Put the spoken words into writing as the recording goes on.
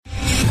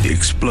The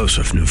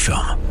explosive new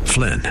film,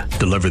 Flynn,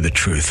 deliver the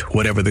truth,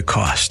 whatever the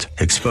cost,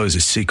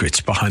 exposes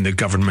secrets behind the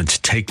government's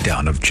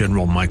takedown of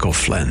General Michael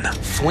Flynn.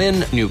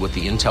 Flynn knew what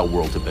the intel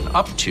world had been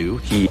up to.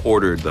 He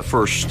ordered the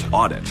first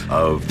audit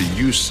of the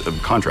use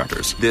of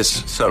contractors.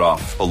 This set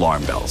off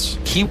alarm bells.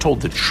 He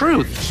told the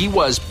truth. He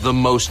was the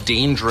most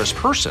dangerous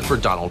person for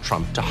Donald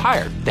Trump to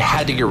hire. They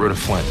had to get rid of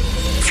Flynn.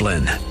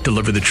 Flynn,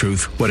 deliver the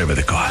truth, whatever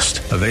the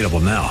cost. Available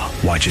now.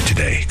 Watch it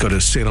today. Go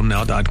to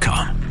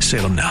salemnow.com.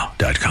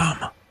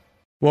 salemnow.com.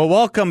 Well,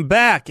 welcome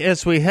back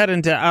as we head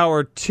into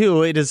Hour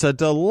 2. It is a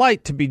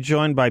delight to be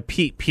joined by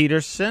Pete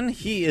Peterson.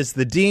 He is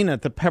the Dean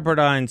at the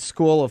Pepperdine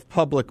School of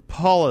Public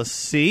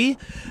Policy,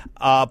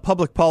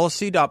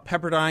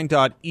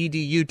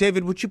 publicpolicy.pepperdine.edu.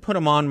 David, would you put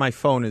him on? My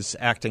phone is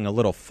acting a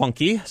little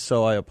funky,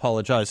 so I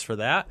apologize for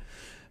that.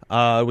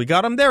 We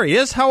got him. There he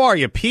is. How are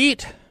you,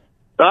 Pete?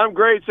 I'm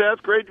great,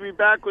 Seth. Great to be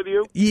back with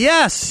you.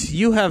 Yes,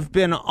 you have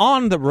been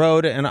on the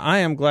road, and I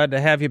am glad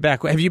to have you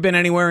back. Have you been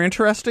anywhere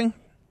interesting?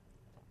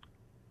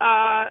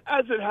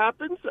 As it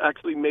happens,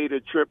 actually made a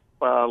trip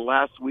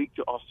last week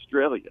to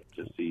Australia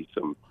to see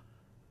some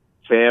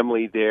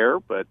family there,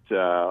 but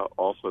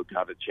also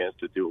got a chance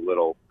to do a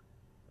little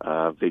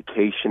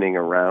vacationing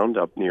around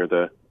up near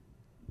the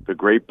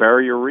Great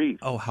Barrier Reef.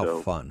 Oh,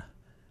 how fun.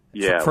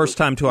 Yeah. First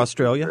time to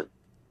Australia?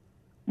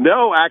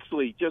 No,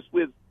 actually, just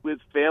with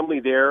family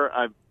there.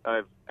 I've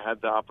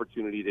had the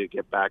opportunity to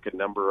get back a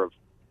number of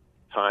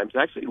times.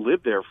 I actually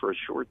lived there for a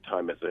short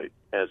time as a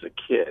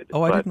kid.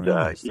 Oh, I didn't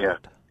realize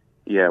that.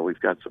 Yeah, we've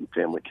got some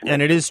family connections.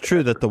 And it is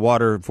true that the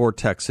water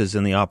vortex is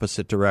in the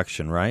opposite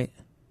direction, right?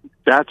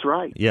 That's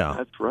right. Yeah,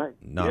 that's right.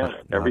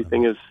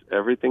 Everything is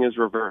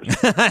reversed.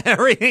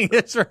 Everything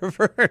is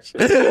reversed.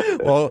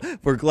 Well,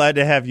 we're glad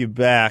to have you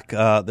back.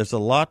 There's a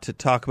lot to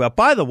talk about.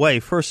 By the way,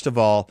 first of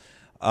all,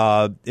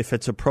 if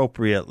it's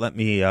appropriate, let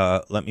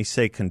me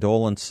say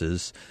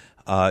condolences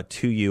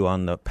to you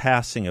on the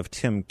passing of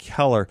Tim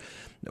Keller,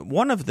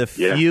 one of the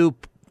few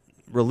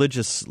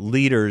religious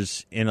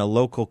leaders in a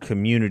local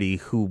community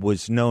who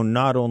was known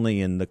not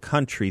only in the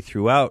country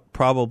throughout,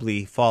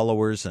 probably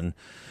followers and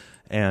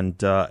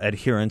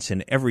adherents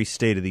in every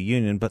state of the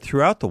union, but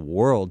throughout the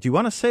world. Do you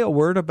want to say a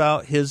word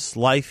about his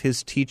life,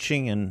 his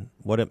teaching, and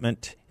what it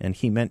meant and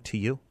he meant to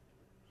you?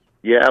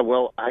 Yeah,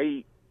 well,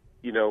 I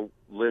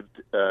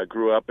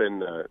grew up in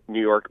the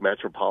New York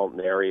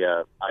metropolitan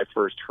area. I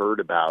first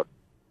heard about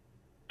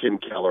Tim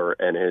Keller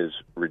and his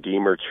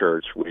Redeemer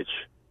Church, which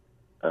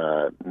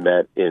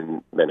met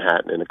in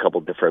Manhattan in a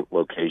couple different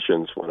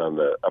locations, one on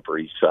the Upper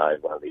East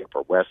Side, one on the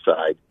Upper West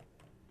Side.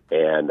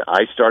 And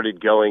I started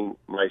going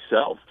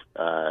myself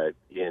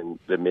in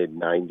the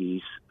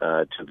mid-'90s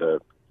to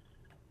the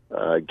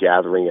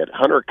gathering at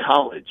Hunter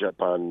College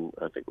up on,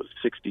 I think it was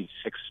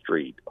 66th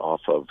Street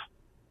off of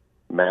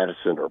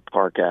Madison or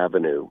Park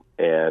Avenue.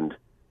 And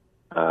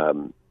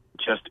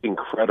just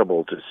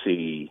incredible to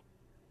see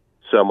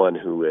someone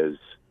who is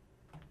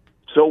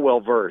so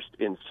well-versed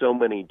in so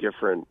many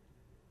different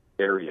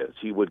areas.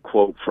 He would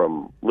quote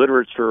from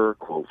literature,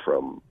 quote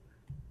from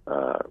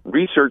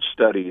research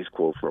studies,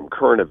 quote from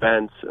current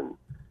events, and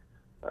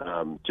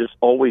just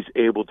always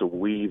able to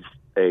weave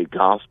a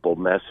gospel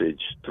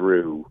message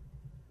through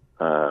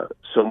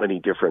so many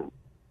different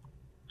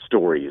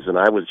stories. And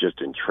I was just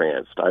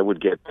entranced. I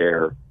would get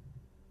there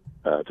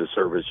to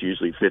service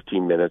usually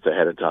 15 minutes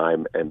ahead of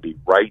time and be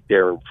right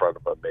there in front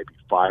of him, maybe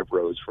 5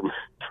 rows from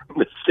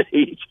the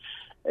stage.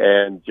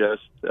 And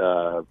just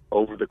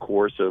over the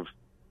course of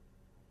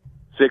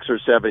 6 or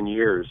 7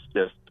 years,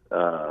 just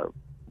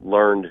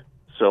learned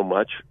so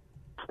much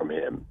from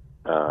him.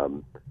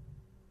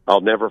 I'll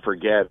never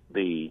forget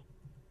the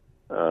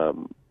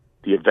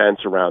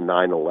events around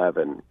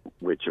 9/11,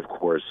 which of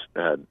course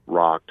had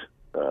rocked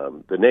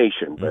the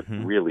nation, but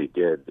really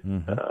did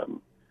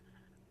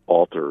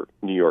alter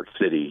New York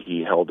City.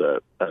 He held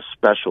a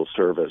special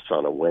service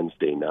on a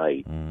Wednesday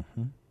night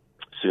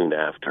soon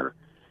after,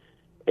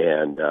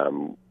 and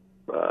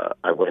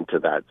I went to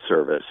that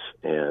service,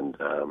 and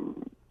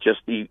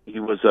just he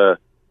was a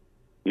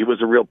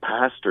real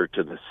pastor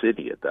to the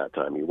city at that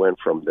time. He went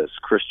from this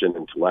Christian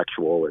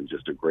intellectual and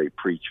just a great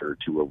preacher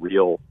to a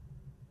real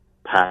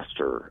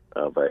pastor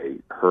of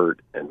a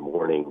hurt and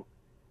mourning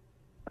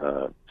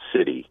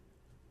city,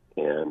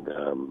 and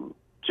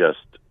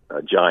just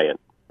a giant,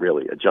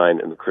 really a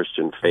giant in the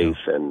Christian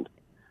faith, and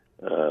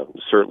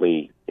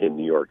certainly in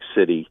New York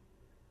City.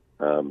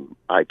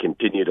 I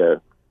continue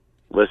to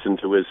listen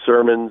to his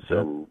sermons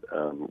and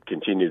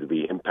continue to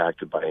be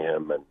impacted by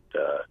him, and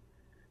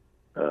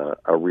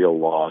a real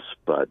loss,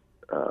 but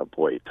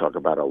boy, talk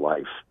about a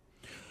life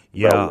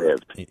well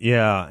lived.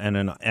 Yeah,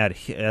 and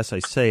as I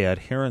say,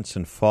 adherents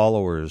and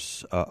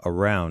followers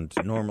around.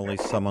 Normally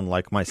someone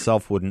like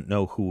myself wouldn't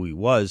know who he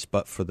was,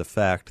 but for the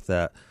fact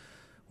that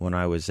when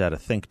I was at a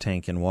think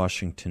tank in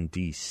Washington,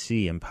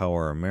 D.C.,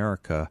 Empower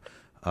America,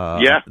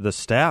 the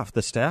staff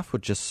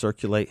would just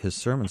circulate his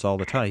sermons all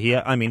the time.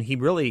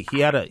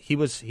 He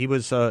was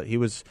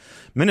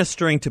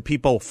ministering to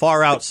people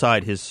far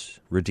outside his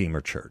Redeemer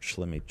Church.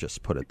 Let me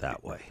just put it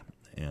that way.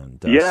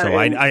 And yeah, so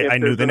and I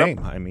knew the there's name.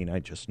 I mean, I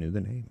just knew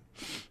the name.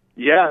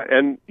 Yeah,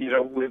 and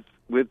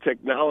with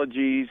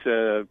technologies,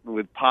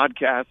 with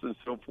podcasts and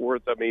so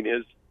forth, I mean,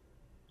 his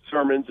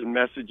sermons and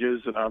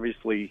messages, and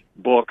obviously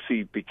books.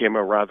 He became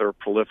a rather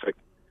prolific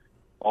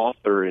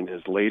author in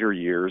his later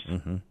years.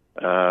 Mm-hmm.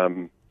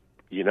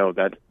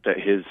 That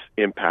his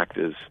impact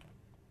is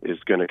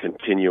going to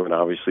continue, and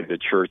obviously the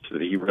church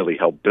that he really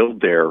helped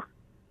build there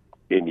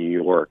in New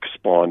York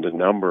spawned a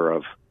number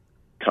of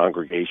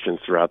congregations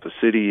throughout the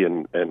city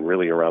and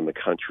really around the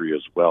country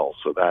as well.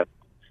 So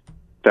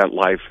that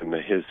life and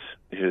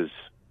his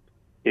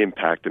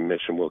impact and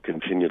mission will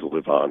continue to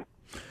live on.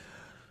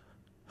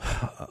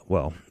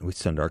 Well, we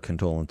send our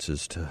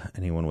condolences to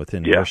anyone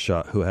within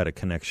earshot who had a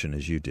connection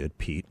as you did,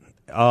 Pete.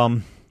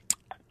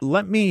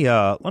 Let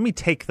me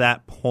take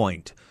that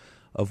point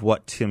of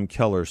what Tim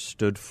Keller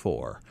stood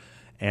for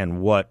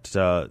and what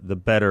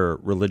the better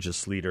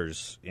religious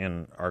leaders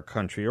in our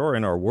country or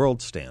in our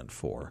world stand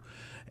for,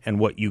 and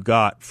what you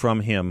got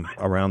from him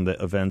around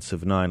the events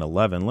of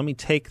 9/11. Let me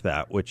take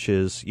that, which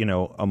is,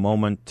 a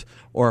moment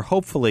or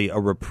hopefully a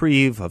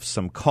reprieve of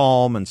some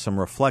calm and some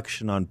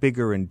reflection on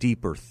bigger and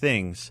deeper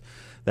things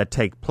that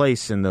take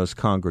place in those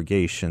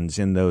congregations,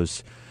 in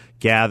those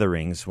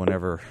gatherings,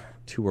 whenever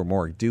two or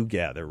more do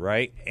gather,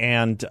 right?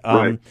 And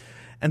Right.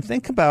 And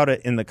think about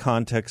it in the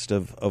context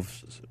of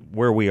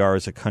where we are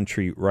as a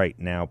country right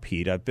now,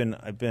 Pete. I've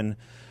been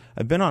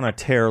on a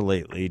tear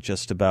lately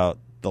just about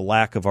the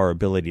lack of our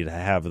ability to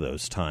have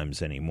those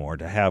times anymore,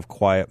 to have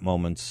quiet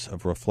moments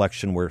of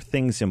reflection where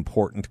things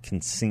important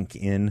can sink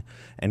in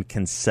and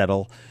can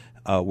settle.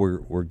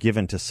 We're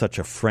given to such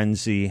a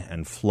frenzy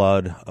and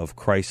flood of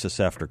crisis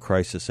after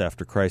crisis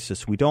after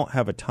crisis. We don't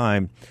have a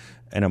time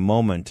and a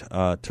moment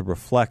to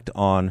reflect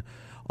on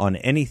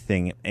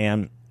anything.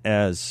 And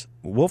as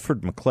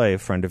Wilfred McClay, a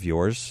friend of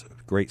yours,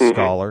 great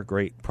scholar,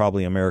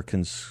 probably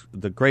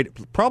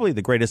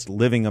the greatest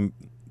living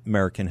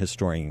American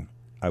historian,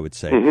 I would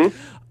say.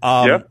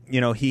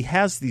 He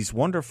has these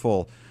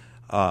wonderful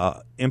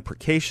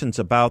imprecations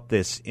about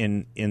this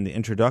in the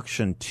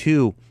introduction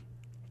to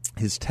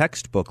his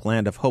textbook,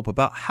 Land of Hope,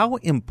 about how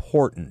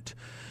important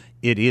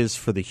it is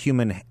for the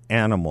human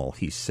animal,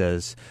 he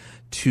says,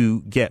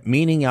 to get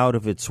meaning out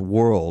of its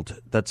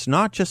world that's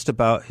not just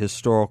about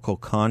historical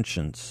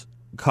consciousness,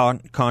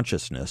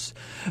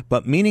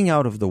 but meaning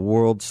out of the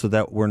world so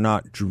that we're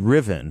not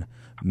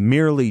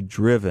merely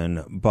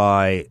driven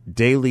by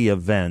daily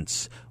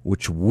events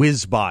which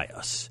whiz by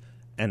us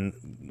and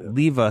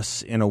leave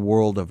us in a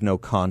world of no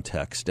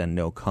context and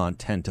no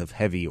content of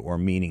heavy or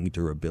meaning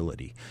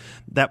durability.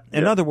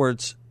 In other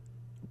words,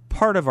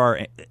 part of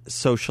our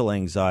social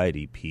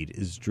anxiety, Pete,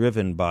 is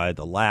driven by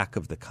the lack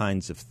of the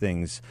kinds of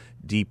things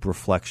deep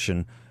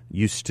reflection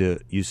used to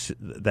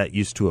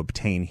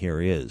obtain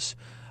here is.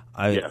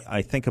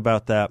 I think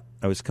about that.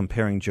 I was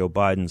comparing Joe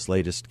Biden's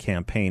latest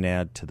campaign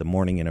ad to the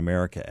Morning in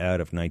America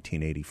ad of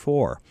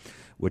 1984,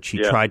 which he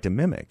tried to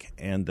mimic.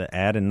 And the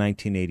ad in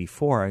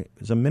 1984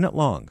 was a minute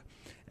long,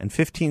 and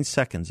 15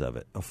 seconds of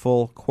it, a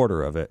full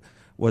quarter of it,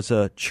 was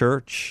a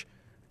church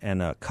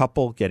and a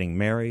couple getting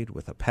married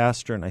with a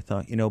pastor. And I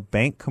thought,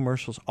 bank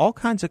commercials, all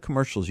kinds of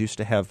commercials used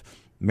to have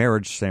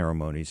marriage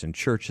ceremonies in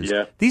churches.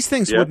 Yeah. These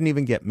things wouldn't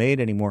even get made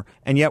anymore.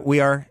 And yet we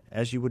are,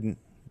 as you wouldn't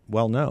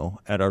well know,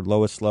 at our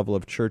lowest level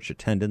of church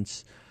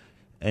attendance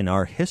in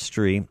our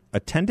history,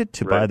 attended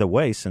to, by the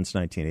way, since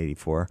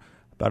 1984,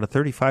 about a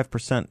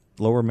 35%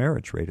 lower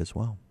marriage rate as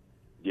well.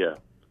 Yeah,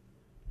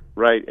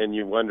 right. And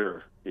you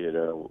wonder,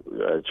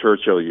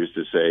 Churchill used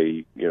to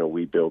say,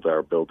 we build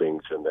our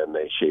buildings and then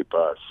they shape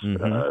us.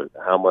 Mm-hmm.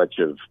 How much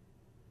of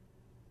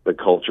the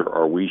culture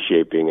are we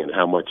shaping, and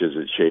how much is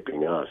it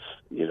shaping us?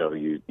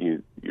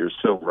 You're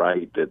so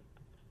right that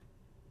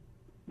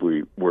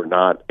we're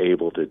not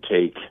able to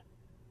take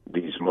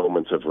these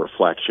moments of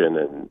reflection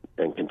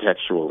and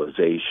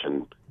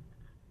contextualization.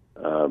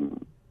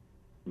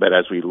 But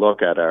as we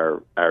look at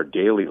our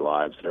daily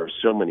lives, there are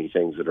so many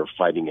things that are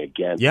fighting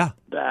against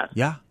that.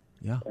 Yeah.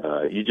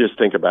 You just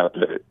think about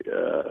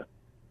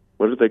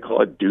what do they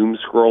call it? Doom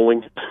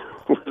scrolling?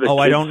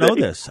 I don't know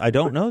this.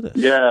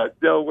 Yeah.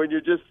 No, when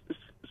you're just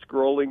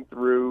scrolling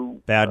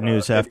through bad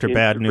news after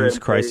bad news,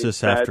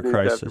 crisis after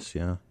crisis.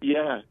 Yeah.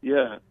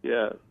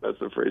 That's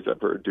the phrase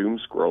I've heard, doom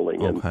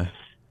scrolling. Okay. And,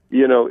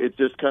 it's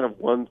just kind of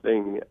one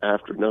thing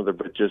after another,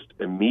 but just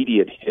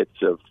immediate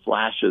hits of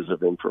flashes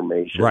of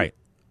information. Right.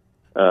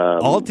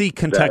 All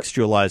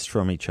decontextualized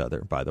from each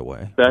other, by the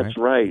way. That's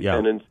right. Yeah.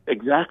 And it's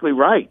exactly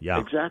right. Yeah.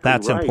 Exactly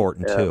That's right.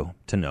 important, too,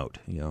 to note.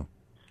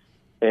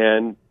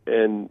 And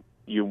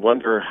you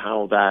wonder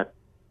how that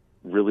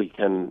really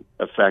can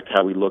affect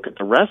how we look at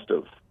the rest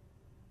of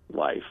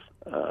life.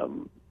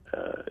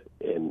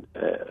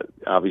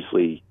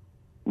 Obviously,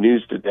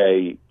 news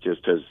today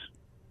just has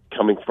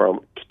coming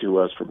to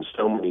us from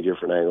so many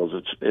different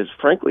angles. It's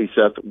frankly,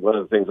 Seth, one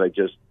of the things I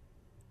just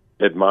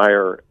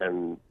admire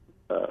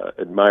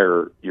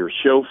your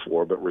show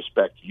for, but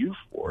respect you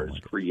for, is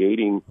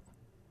creating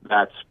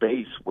that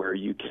space where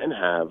you can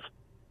have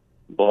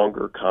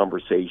longer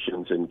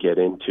conversations and get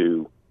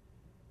into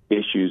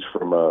issues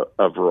from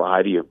a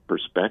variety of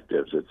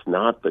perspectives. It's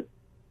not the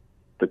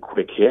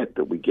quick hit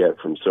that we get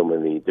from so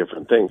many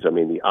different things. I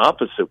mean, the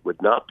opposite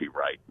would not be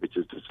right, which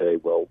is to say,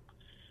 well,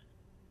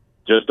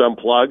 just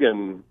unplug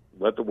and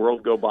let the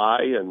world go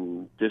by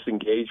and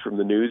disengage from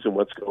the news and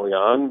what's going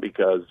on,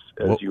 because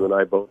as you and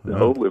I both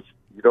know, if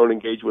you don't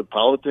engage with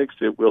politics,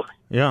 it will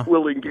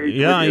will engage with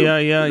you.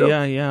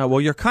 Yeah.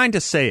 Well, you're kind to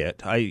say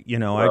it.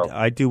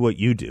 I do what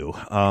you do.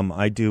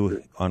 I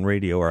do on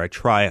radio, or I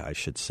try, I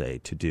should say,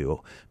 to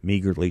do,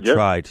 meagerly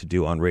try to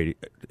do on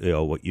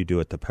radio, what you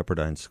do at the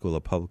Pepperdine School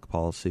of Public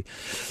Policy.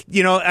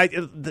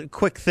 The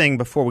quick thing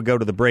before we go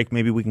to the break,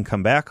 maybe we can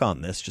come back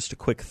on this, just a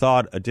quick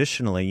thought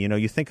additionally.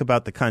 You think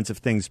about the kinds of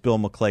things Bill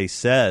McClay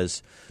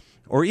says,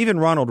 or even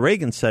Ronald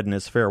Reagan said in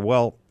his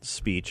farewell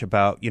speech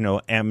about,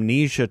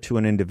 amnesia to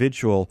an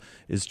individual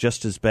is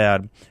just as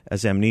bad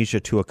as amnesia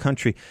to a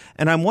country.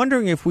 And I'm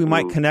wondering if we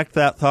might connect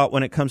that thought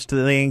when it comes to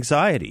the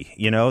anxiety,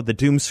 the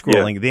doom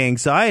scrolling, the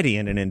anxiety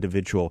in an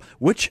individual,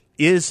 which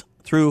is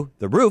through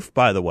the roof,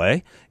 by the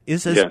way,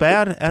 is as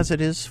bad as it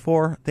is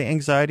for the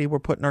anxiety we're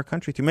putting our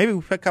country through. Maybe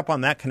we'll pick up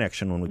on that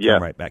connection when we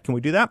come right back. Can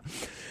we do that?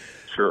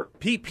 Sure.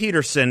 Pete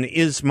Peterson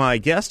is my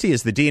guest. He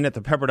is the dean at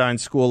the Pepperdine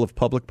School of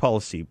Public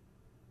Policy.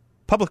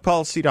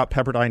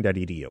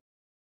 publicpolicy.pepperdine.edu.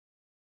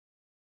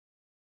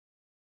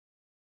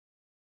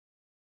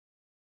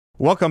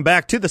 Welcome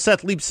back to the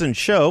Seth Leibson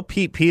Show.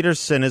 Pete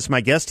Peterson is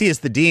my guest. He is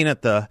the dean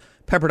at the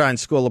Pepperdine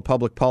School of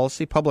Public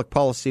Policy,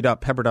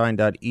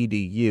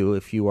 publicpolicy.pepperdine.edu.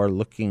 If you are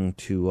looking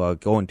to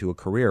go into a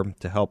career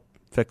to help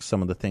fix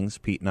some of the things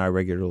Pete and I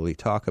regularly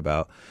talk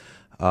about,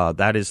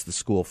 that is the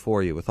school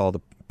for you. With all the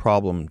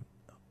problem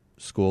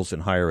schools in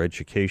higher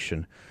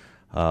education,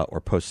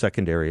 or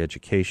post-secondary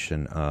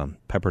education,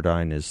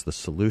 Pepperdine is the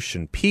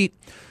solution. Pete,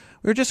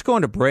 we were just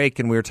going to break,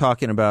 and we were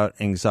talking about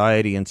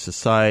anxiety in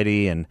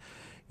society, and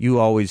you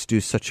always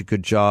do such a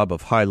good job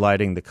of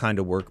highlighting the kind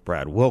of work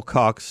Brad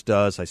Wilcox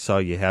does. I saw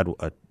you had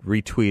a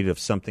retweet of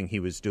something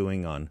he was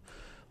doing on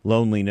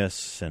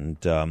loneliness, and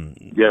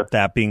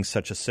that being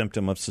such a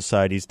symptom of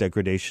society's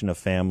degradation of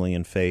family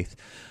and faith.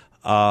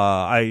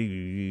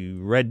 I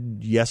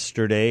read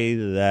yesterday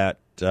that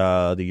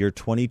the year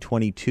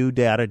 2022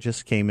 data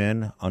just came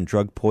in on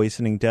drug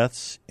poisoning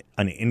deaths,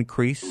 an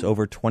increase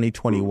over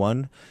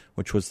 2021,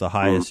 which was the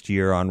highest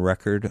year on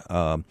record.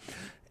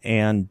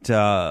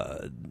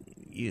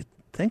 You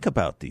think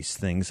about these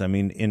things. I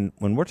mean,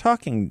 when we're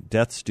talking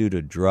deaths due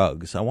to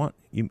drugs,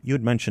 you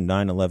had mentioned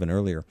 9/11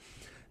 earlier.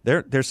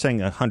 They're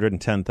saying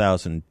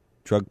 110,000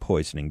 drug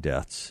poisoning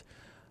deaths.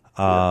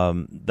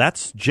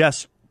 That's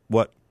just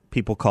what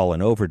people call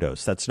an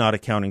overdose. That's not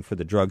accounting for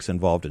the drugs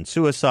involved in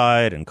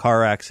suicide and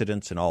car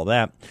accidents and all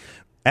that.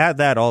 Add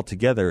that all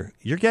together,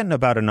 you're getting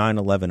about a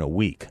 9/11 a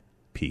week,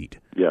 Pete.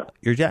 Yeah.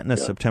 You're getting a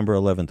September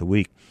 11th a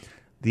week.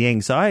 The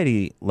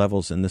anxiety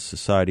levels in this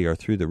society are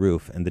through the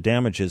roof, and the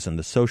damages and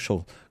the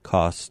social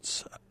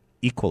costs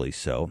equally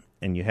so.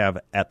 And you have,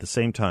 at the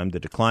same time, the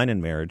decline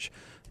in marriage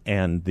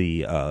and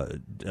the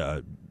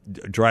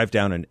drive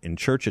down in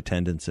church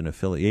attendance and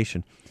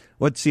affiliation.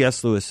 What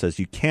C.S. Lewis says,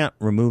 you can't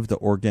remove the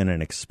organ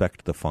and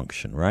expect the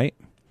function, right?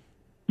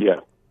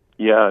 Yeah,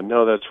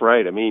 no, that's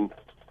right. I mean,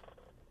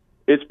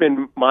 it's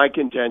been my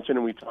contention,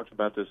 and we talked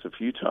about this a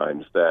few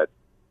times, that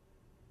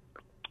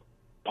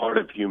part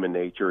of human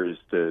nature is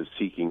the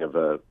seeking of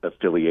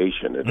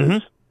affiliation. It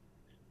is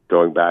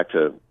going back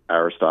to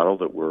Aristotle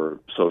that we're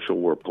social,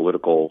 we're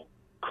political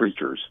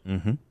creatures.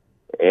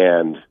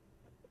 And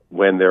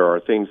when there are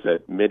things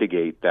that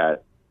mitigate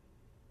that,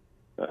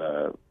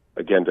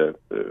 again, to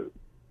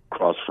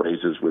cross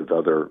phrases with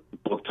other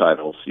book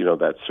titles,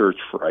 that search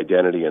for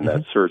identity and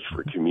that search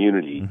for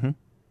community,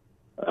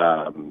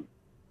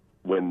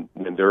 when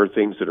there are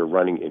things that are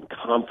running in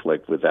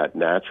conflict with that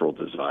natural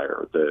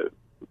desire, the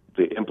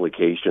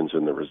implications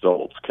and the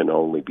results can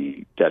only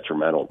be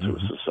detrimental to a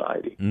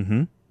society.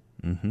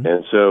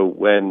 And so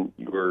when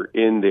you're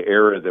in the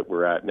era that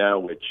we're at now,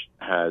 which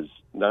has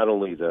not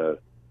only the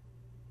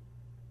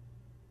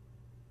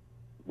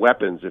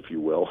weapons, if you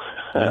will,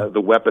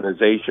 the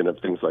weaponization of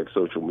things like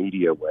social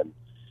media, when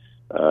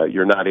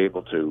you're not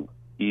able to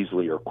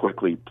easily or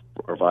quickly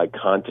provide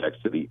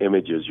context to the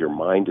images your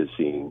mind is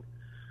seeing.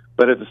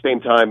 But at the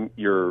same time,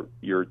 you're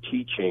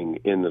teaching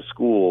in the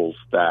schools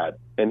that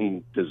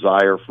any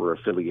desire for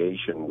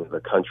affiliation with a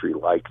country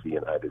like the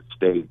United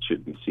States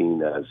should be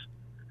seen as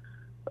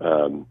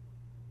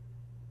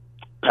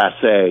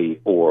passé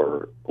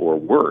or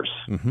worse.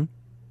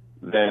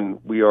 Then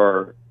we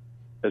are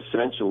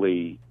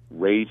essentially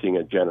raising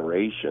a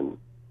generation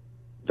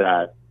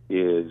that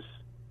is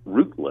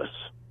rootless,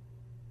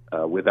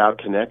 without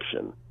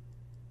connection,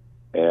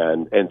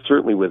 and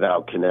certainly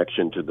without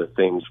connection to the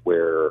things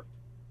where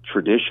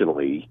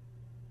traditionally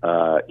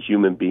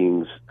human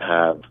beings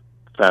have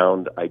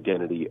found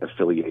identity,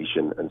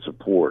 affiliation, and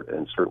support.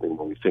 And certainly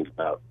when we think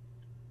about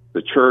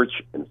the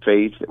church and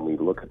faith, and we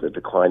look at the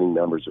declining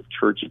numbers of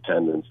church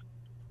attendance,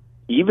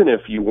 even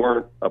if you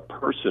weren't a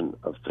person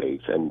of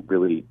faith and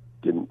really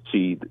didn't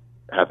see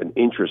have an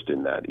interest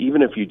in that,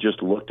 even if you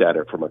just looked at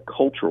it from a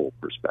cultural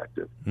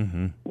perspective.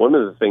 Mm-hmm. One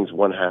of the things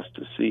one has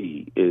to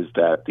see is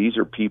that these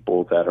are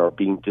people that are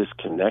being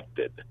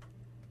disconnected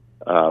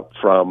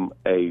from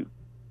a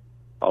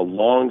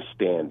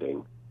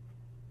long-standing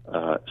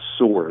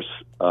source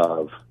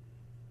of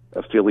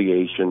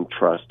affiliation,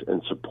 trust,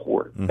 and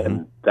support. Mm-hmm.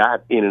 And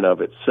that in and of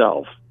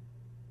itself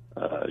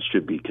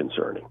should be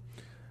concerning.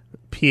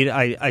 Pete,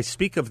 I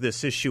speak of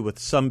this issue with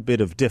some bit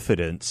of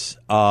diffidence,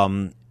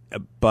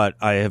 but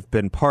I have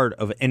been part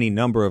of any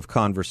number of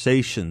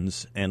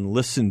conversations and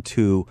listened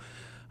to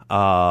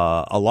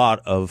a lot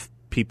of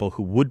people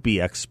who would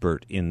be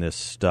expert in this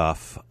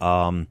stuff,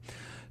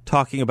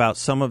 talking about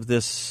some of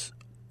this,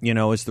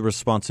 is the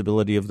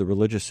responsibility of the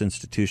religious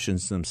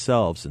institutions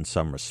themselves in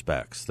some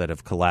respects that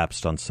have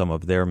collapsed on some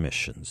of their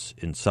missions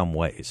in some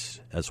ways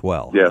as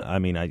well. Yeah. I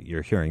mean,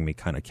 you're hearing me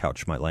kind of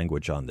couch my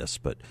language on this,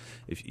 but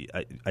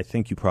I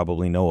think you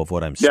probably know of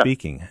what I'm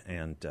speaking.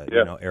 And,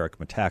 Eric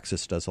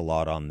Metaxas does a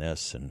lot on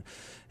this,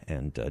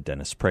 and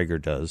Dennis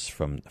Prager does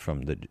from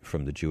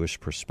the Jewish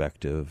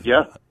perspective.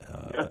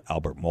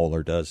 Albert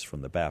Mohler does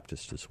from the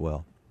Baptist as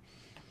well.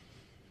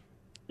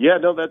 Yeah,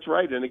 no, that's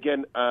right. And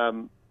again,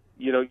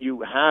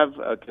 you have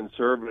a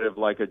conservative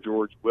like a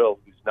George Will,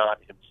 who's not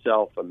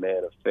himself a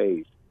man of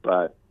faith,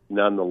 but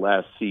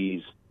nonetheless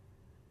sees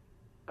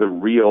the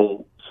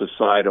real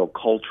societal,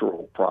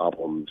 cultural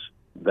problems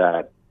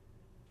that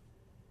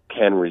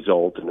can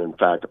result, and in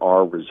fact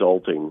are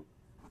resulting,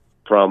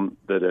 from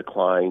the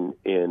decline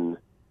in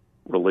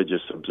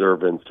religious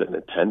observance and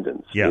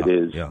attendance. It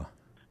is,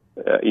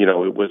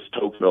 it was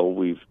Tocqueville,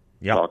 we've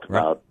talked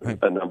about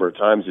a number of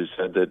times, who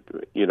said that,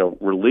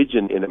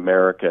 religion in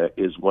America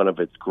is one of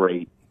its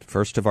great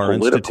first of our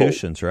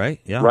institutions, right?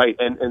 Yeah. Right,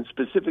 and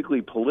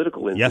specifically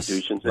political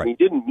institutions. Yes, and he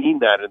didn't mean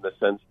that in the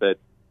sense that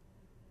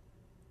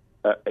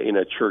in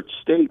a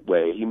church-state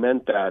way. He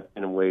meant that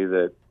in a way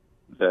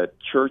that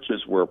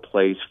churches were a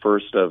place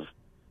first of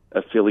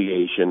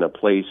affiliation, a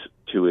place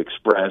to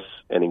express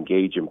and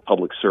engage in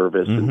public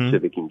service and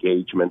civic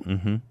engagement.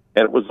 Mm-hmm.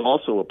 And it was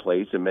also a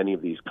place in many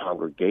of these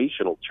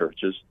congregational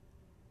churches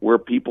where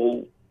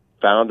people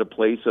found a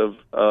place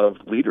of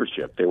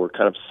leadership. They were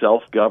kind of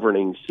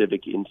self-governing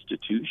civic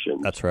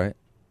institutions. That's right.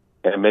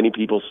 And many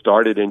people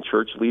started in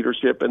church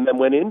leadership and then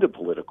went into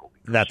political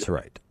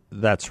leadership.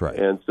 That's right.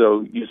 And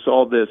so you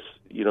saw this,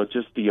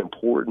 just the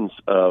importance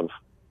of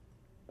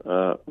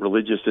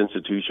religious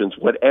institutions,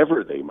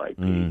 whatever they might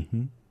be,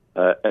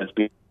 as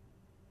being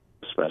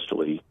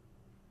especially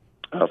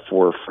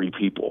for free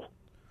people.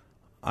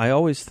 I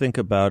always think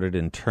about it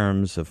in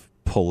terms of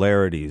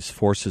polarities,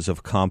 forces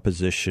of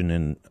composition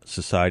in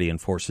society and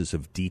forces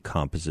of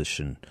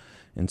decomposition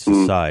in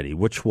society.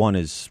 Which one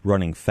is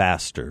running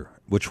faster?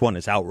 Which one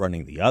is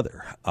outrunning the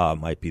other?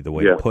 Might be the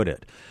way to put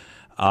it.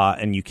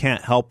 And you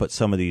can't help but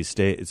some days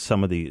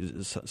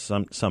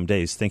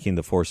thinking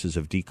the forces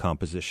of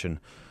decomposition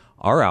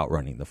are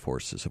outrunning the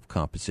forces of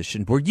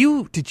composition.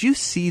 Did you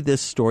see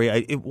this story?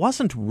 It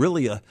wasn't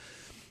really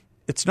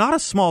it's not a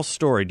small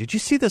story. Did you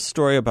see this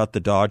story about the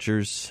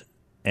Dodgers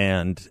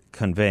and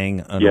conveying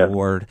an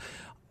award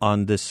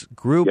on this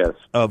group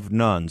of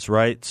nuns,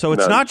 right? So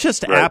it's not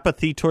just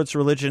apathy towards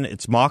religion,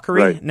 it's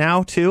mockery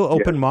now too,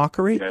 open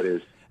mockery. Yeah, it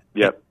is.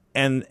 Yep.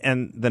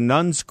 And the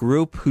nuns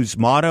group, whose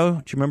motto, do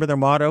you remember their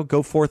motto?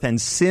 Go forth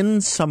and sin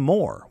some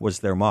more was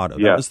their motto.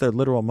 That was their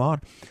literal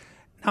motto.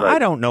 Now, I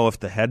don't know if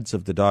the heads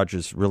of the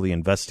Dodgers really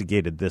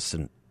investigated this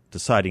and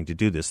deciding to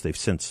do this. They've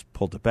since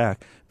pulled it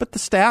back. But the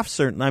staff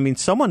certainly,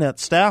 someone at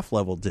staff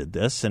level did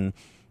this, and,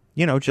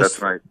 just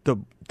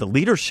the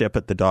leadership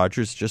at the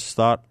Dodgers just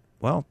thought,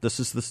 well, this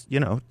is this,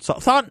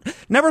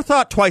 never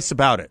thought twice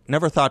about it.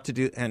 Never thought to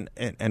do, and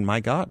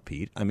my God,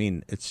 Pete,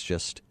 it's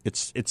just,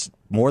 it's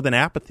more than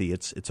apathy.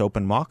 It's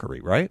open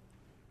mockery, right?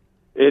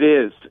 It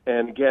is.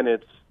 And again,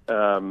 it's,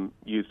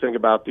 you think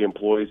about the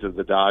employees of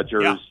the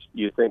Dodgers. Yeah.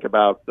 You think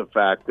about the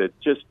fact that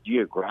just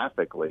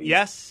geographically,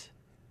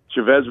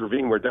 Chavez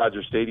Ravine, where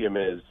Dodger Stadium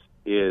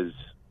is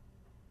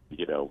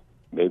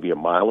maybe a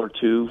mile or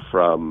two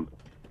from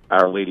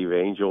Our Lady of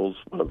Angels,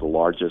 one of the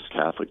largest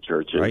Catholic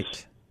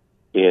churches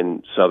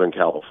in Southern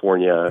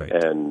California,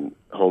 and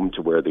home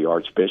to where the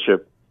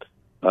Archbishop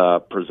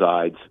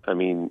presides.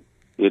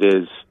 It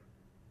is.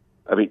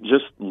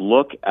 Just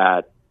look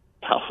at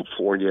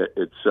California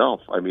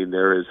itself.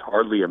 There is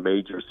hardly a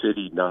major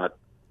city not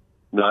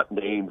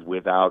named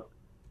without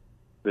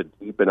the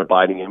deep and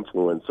abiding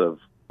influence of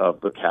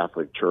the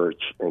Catholic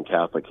Church and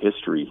Catholic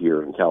history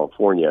here in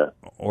California.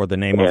 Or the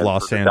name of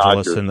Los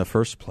Angeles in the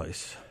first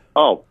place.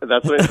 Oh,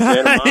 that's what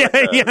Santa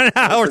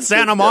Monica. Or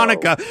Santa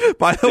Monica,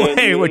 by the way.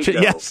 Diego. Which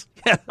yes.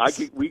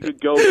 We could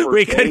go for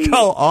days. Could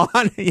go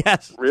on,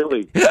 yes.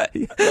 Really.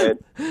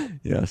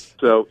 Yes.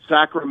 So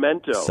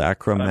Sacramento.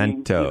 That's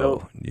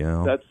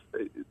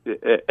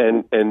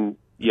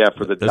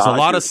for the There's Dodgers. a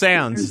lot of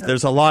sands.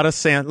 There's a lot of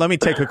sand. Let me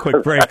take a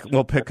quick break.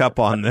 We'll pick up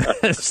on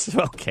this.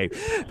 Okay.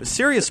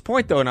 Serious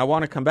point, though, and I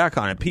want to come back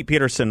on it. Pete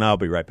Peterson, I'll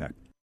be right back.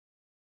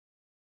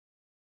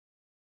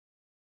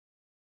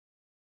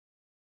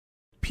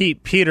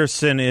 Pete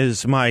Peterson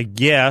is my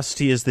guest.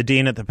 He is the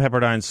dean at the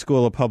Pepperdine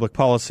School of Public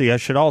Policy. I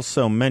should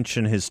also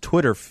mention his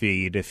Twitter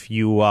feed if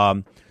you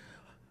want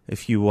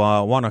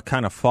to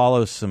kind of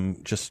follow some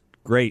just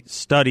great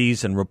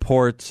studies and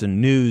reports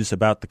and news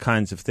about the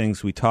kinds of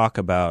things we talk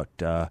about.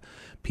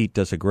 Pete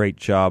does a great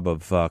job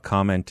of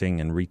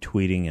commenting and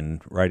retweeting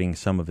and writing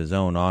some of his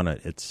own on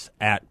it. It's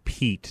at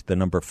Pete, the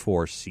number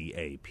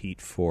 4CA, Pete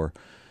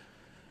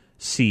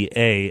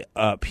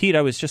 4CA. Pete,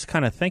 I was just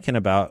kind of thinking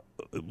about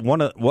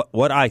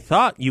what I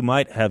thought you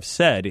might have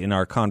said in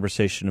our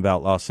conversation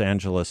about Los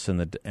Angeles and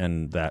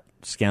that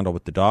scandal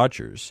with the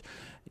Dodgers.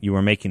 You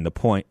were making the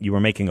point. You were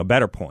making a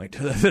better point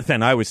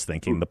than I was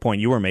thinking. The point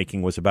you were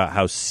making was about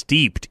how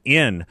steeped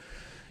in,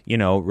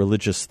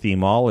 religious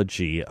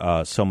themology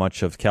so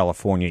much of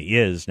California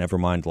is. Never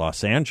mind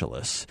Los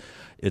Angeles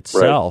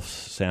itself, right.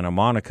 Santa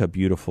Monica,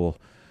 beautiful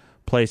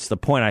place. The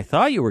point I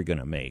thought you were going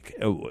to make,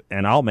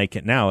 and I'll make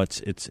it now.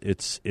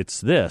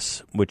 It's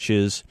this, which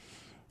is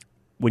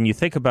when you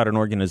think about an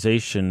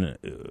organization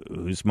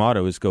whose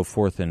motto is "Go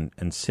forth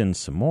and sin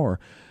some more."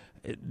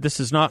 This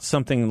is not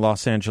something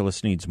Los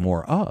Angeles needs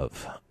more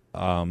of.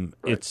 Right.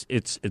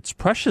 It's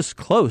precious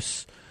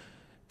close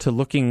to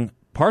looking.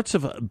 Parts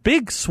of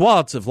big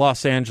swaths of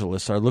Los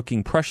Angeles are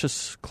looking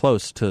precious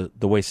close to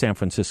the way San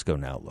Francisco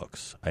now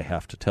looks, I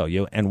have to tell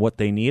you. And what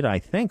they need, I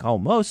think,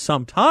 almost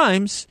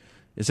sometimes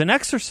is an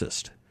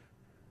exorcist.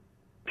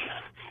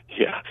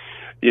 Yeah.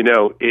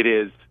 It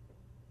is.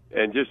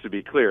 And just to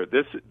be clear,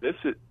 this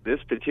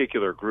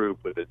particular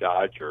group with the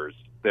Dodgers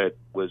that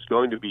was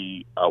going to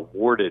be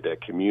awarded a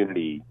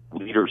community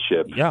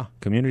leadership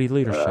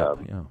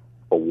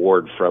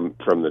award from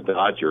the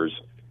Dodgers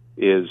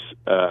is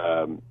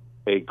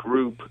a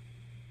group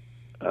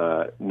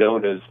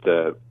known as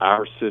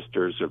Our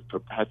Sisters of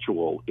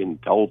Perpetual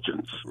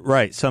Indulgence.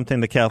 Right,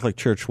 something the Catholic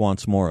Church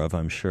wants more of,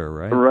 I'm sure,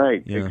 right?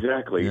 Right, yeah.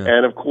 Exactly. Yeah.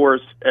 And, of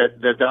course,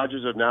 the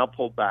Dodgers have now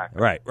pulled back.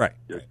 Right.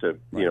 Just to,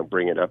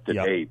 bring it up to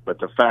date. But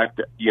the fact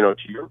that,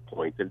 to your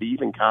point, that they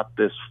even got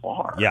this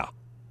far. Yeah.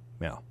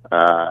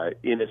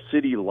 In a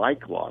city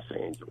like Los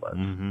Angeles,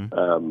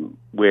 mm-hmm.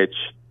 Which,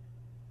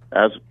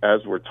 as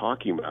we're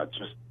talking about,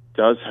 just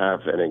does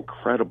have an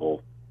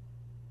incredible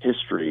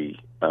history,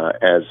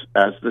 as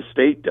the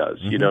state does.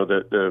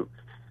 Mm-hmm.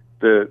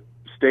 The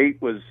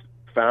state was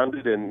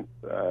founded in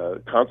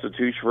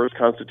first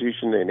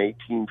Constitution in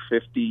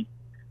 1850.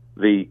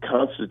 The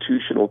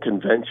Constitutional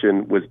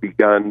Convention was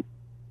begun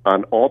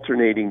on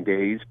alternating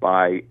days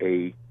by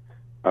a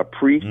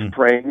priest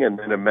praying and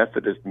then a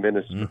Methodist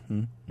minister.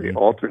 Mm-hmm. They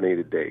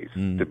alternated days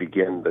to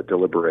begin the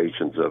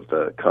deliberations of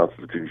the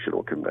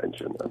Constitutional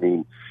Convention. I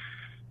mean,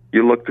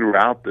 you look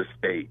throughout the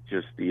state,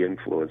 just the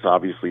influence,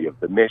 obviously, of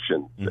the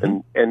missions,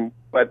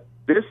 but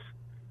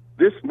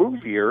this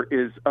move here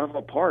is of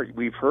a part.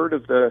 We've heard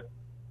of the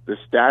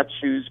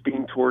statues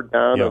being torn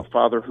down of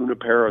Father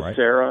Junipero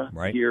Serra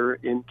here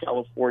in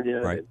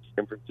California and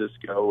San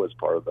Francisco as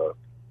part of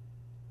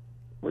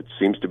what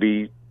seems to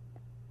be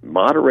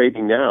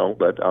moderating now,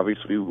 but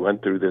obviously we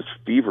went through this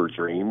fever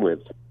dream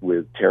with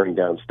tearing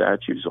down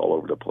statues all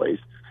over the place.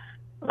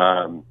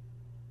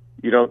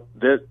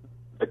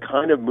 The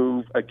kind of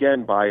move,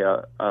 again, by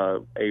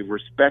a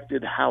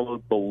respected,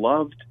 hallowed,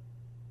 beloved,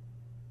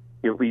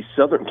 at least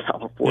Southern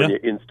California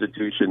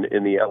institution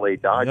in the LA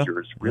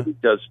Dodgers really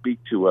does speak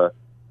to a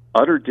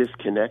utter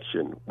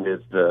disconnection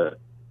with the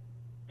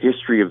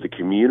history of the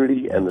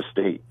community and the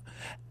state.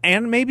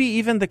 And maybe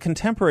even the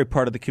contemporary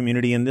part of the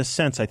community in this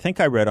sense. I think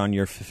I read on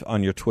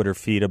your Twitter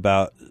feed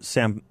about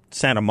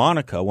Santa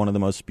Monica, one of the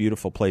most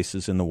beautiful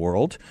places in the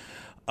world,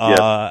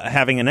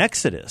 having an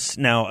exodus.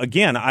 Now,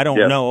 again, I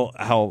don't know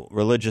how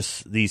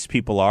religious these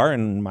people are,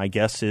 and my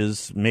guess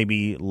is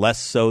maybe less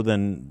so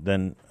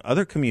than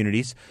other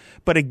communities.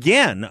 But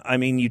again, I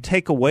mean, you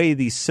take away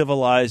these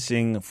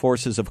civilizing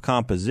forces of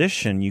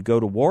composition, you go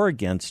to war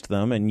against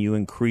them, and you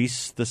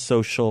increase the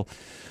social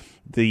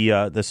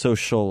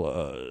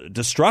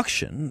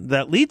destruction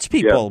that leads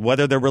people,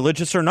 whether they're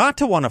religious or not,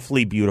 to want to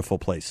flee beautiful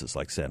places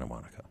like Santa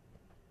Monica.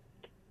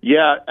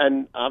 Yeah,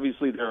 and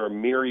obviously there are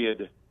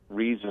myriad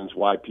reasons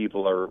why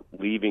people are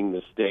leaving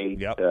the state,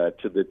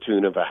 to the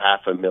tune of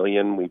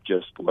 500,000. We've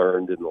just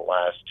learned in the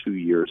last 2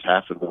 years,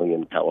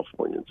 500,000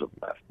 Californians have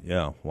left.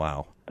 Yeah,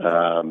 wow.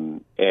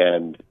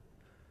 And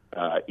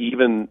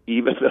even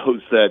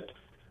those that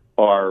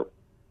are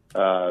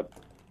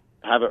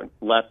haven't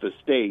left the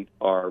state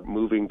are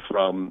moving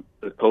from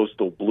the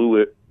coastal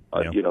blue,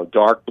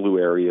 dark blue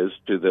areas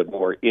to the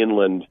more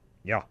inland,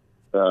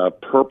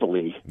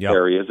 purpley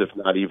areas, if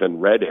not even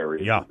red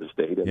areas of the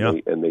state,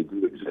 and they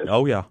do exist.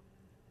 Oh, yeah.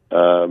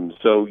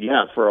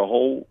 For a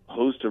whole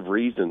host of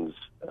reasons,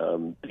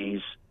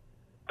 these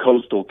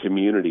coastal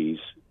communities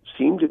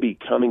seem to be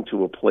coming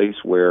to a place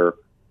where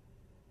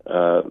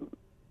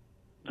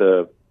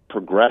the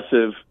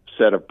progressive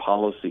set of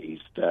policies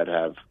that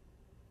have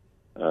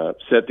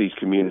set these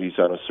communities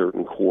on a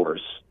certain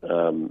course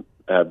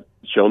have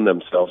shown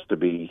themselves to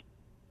be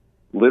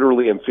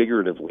literally and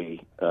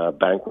figuratively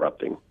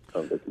bankrupting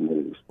of the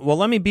communities. Well,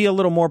 let me be a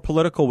little more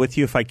political with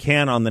you if I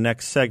can on the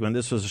next segment.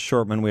 This was a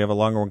short one. We have a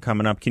longer one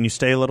coming up. Can you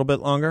stay a little bit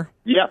longer?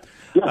 Yeah.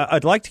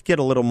 I'd like to get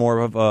a little more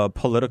of a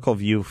political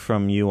view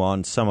from you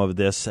on some of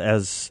this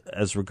as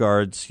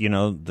regards,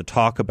 the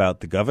talk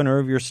about the governor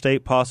of your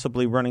state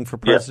possibly running for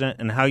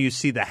president and how you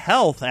see the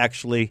health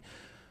actually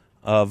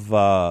of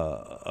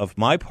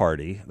my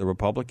party, the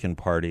Republican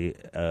Party,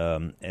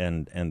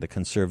 and the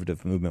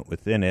conservative movement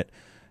within it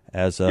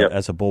as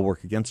a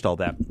bulwark against all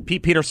that.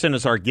 Pete Peterson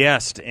is our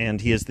guest,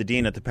 and he is the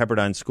dean at the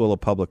Pepperdine School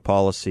of Public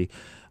Policy.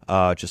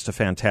 Just a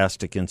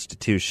fantastic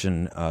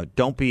institution.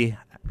 Don't be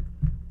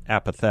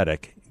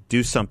apathetic.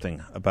 Do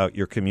something about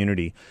your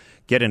community.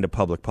 Get into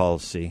public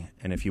policy,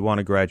 and if you want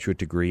a graduate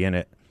degree in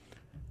it,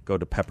 go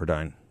to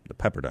Pepperdine, the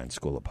Pepperdine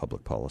School of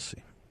Public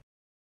Policy.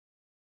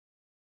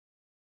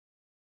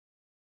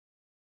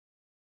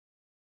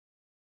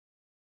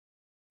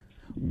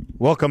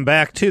 Welcome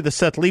back to the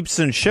Seth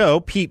Leibsohn Show.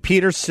 Pete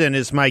Peterson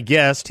is my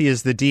guest. He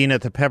is the dean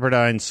at the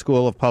Pepperdine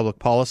School of Public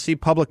Policy,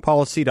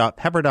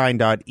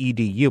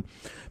 publicpolicy.pepperdine.edu.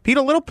 Pete,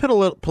 a little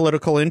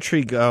political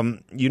intrigue.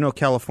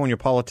 California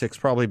politics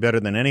probably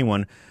better than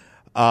anyone.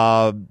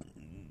 Dianne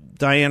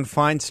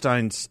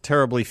Feinstein's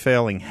terribly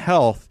failing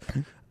health.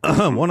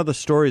 One of the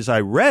stories I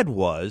read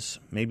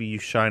was, maybe you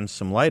shine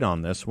some light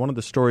on this, one of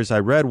the stories I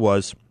read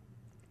was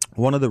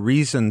one of the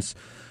reasons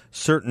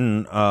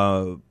certain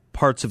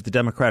parts of the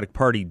Democratic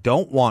Party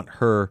don't want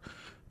her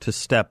to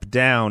step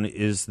down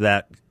is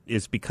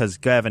because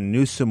Gavin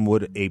Newsom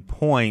would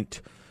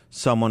appoint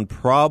someone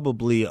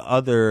probably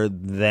other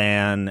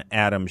than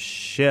Adam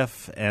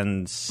Schiff,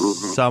 and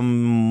somehow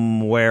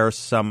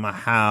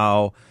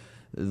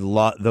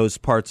those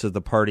parts of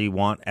the party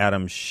want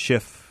Adam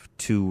Schiff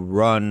to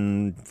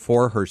run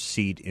for her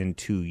seat in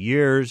 2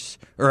 years,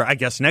 or I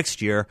guess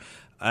next year,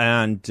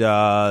 and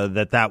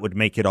that would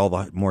make it all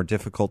the more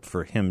difficult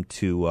for him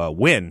to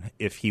win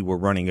if he were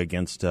running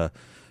against a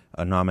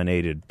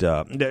nominated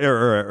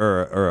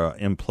or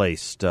in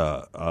placed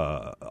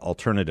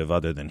alternative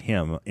other than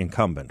him,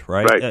 incumbent,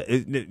 right?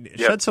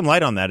 Shed some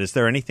light on that. Is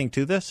there anything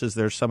to this? Is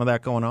there some of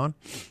that going on?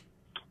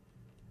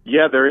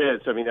 Yeah, there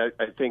is. I mean, I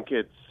think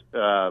it's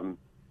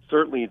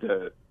certainly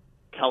the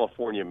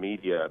California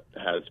media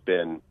has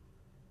been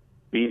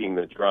beating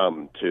the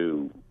drum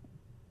to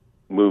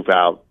move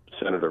out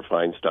Senator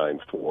Feinstein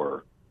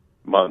for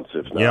months,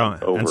 if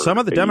not over. And some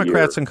of the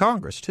Democrats in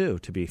Congress too,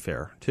 to be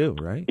fair, too,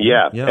 right?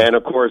 Yeah. And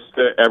of course,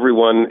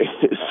 everyone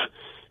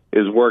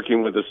is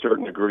working with a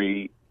certain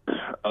degree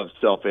of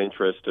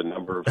self-interest. A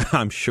number of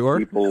I'm sure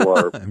people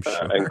are,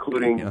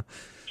 including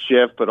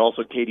Schiff, but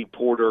also Katie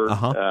Porter,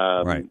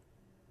 right?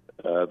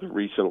 The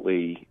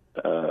recently,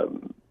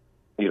 the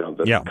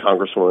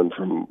congresswoman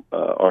from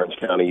Orange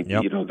County.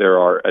 Yep. There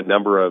are a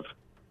number of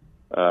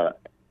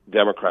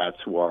Democrats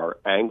who are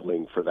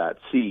angling for that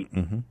seat.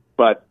 Mm-hmm.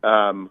 But,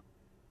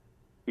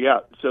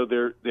 so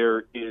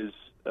there is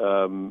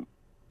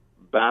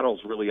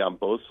battles really on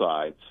both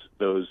sides,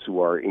 those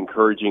who are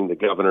encouraging the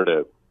governor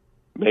to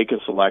make a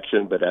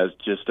selection, but as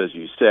you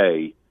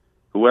say,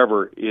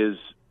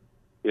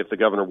 if the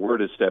governor were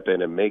to step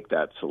in and make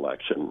that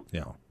selection,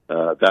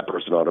 that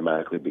person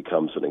automatically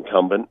becomes an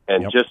incumbent.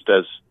 And just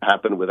as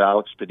happened with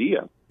Alex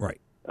Padilla,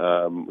 right,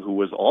 who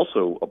was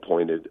also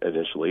appointed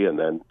initially and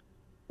then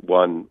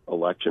won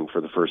election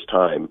for the first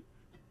time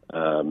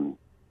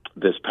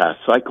this past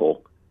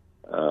cycle,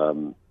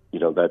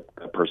 that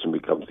person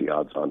becomes the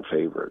odds-on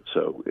favorite.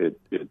 So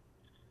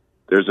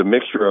there's a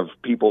mixture of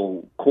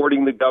people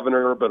courting the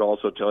governor, but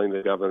also telling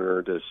the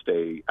governor to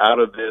stay out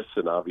of this.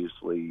 And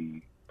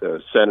obviously,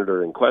 the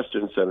senator in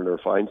question, Senator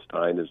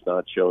Feinstein, has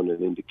not shown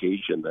an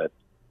indication that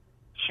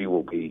she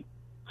will be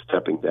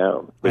stepping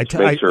down, which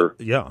makes her.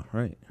 Yeah,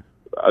 right.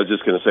 I was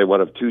just going to say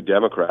one of two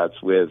Democrats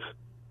with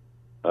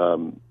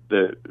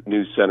the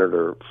new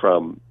senator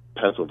from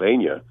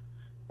Pennsylvania,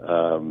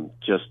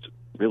 just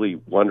really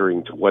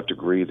wondering to what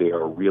degree they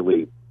are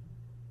really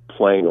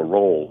playing a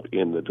role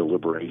in the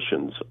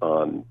deliberations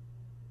on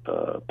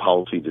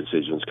policy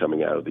decisions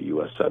coming out of the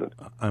U.S. Senate.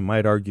 I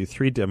might argue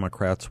 3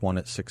 Democrats won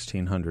at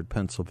 1600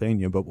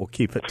 Pennsylvania, but we'll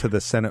keep it to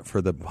the Senate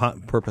for the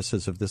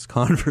purposes of this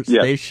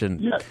conversation.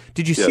 Yes.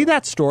 Did you see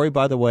that story,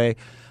 by the way,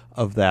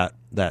 of that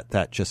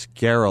just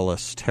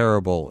garrulous,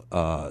 terrible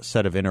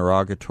set of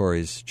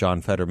interrogatories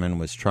John Fetterman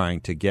was trying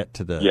to get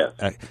to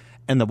the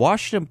and the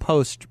Washington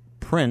Post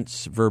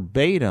prints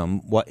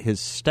verbatim what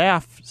his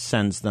staff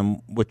sends them,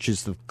 which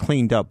is the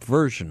cleaned up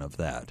version of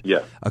that.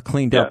 Yeah. A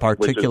cleaned up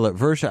articulate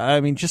version.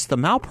 I mean, just the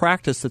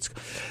malpractice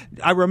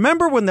I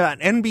remember when that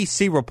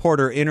NBC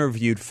reporter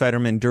interviewed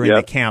Fetterman during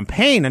the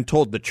campaign and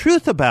told the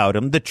truth about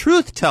him, the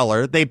truth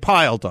teller they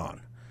piled on.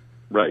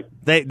 Right.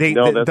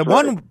 The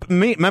one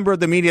member of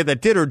the media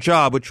that did her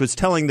job, which was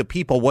telling the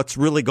people what's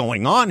really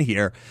going on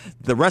here,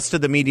 the rest of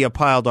the media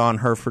piled on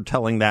her for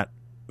telling that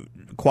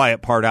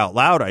quiet part out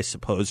loud, I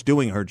suppose,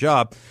 doing her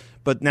job.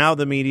 But now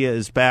the media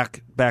is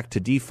back to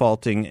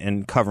defaulting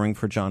and covering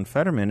for John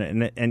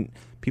Fetterman, and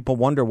people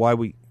wonder why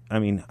I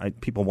mean,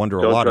 people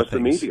wonder Don't a lot of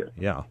trust things. the media.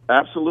 Yeah.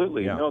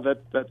 Absolutely. Yeah. No,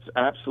 that's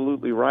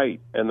absolutely right.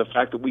 And the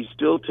fact that we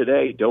still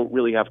today don't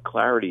really have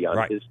clarity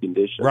on his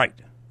condition. Right.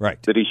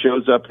 That he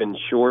shows up in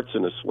shorts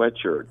and a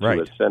sweatshirt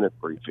to a Senate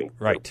briefing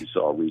that we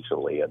saw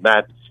recently. And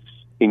that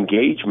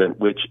engagement,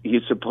 which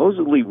he's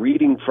supposedly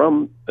reading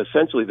from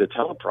essentially the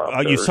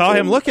teleprompter. You saw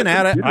him looking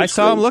at it. I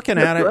saw him looking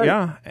at it,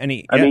 yeah. And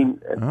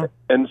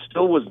and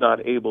still was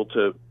not able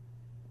to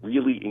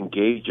really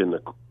engage in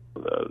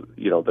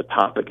the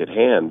topic at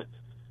hand.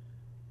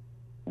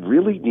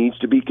 Really needs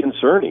to be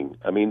concerning.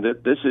 I mean,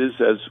 that this is,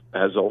 as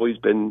has always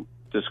been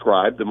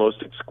described, the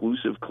most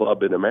exclusive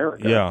club in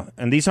America. Yeah,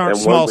 and these aren't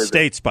small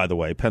states, by the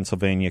way,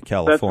 Pennsylvania,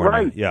 California.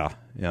 That's right.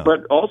 Yeah.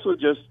 But also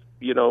just,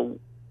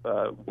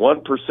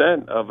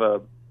 1% of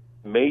a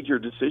major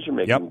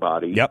decision-making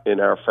body in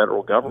our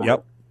federal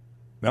government.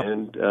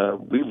 And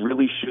we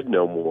really should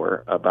know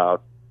more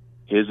about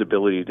his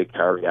ability to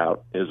carry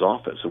out his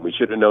office. And we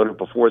should have known it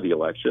before the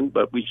election,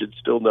 but we should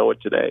still know it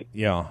today.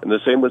 Yeah. And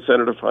the same with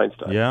Senator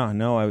Feinstein. Yeah,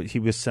 no, he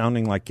was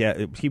sounding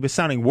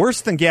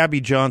worse than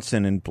Gabby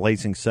Johnson in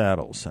Blazing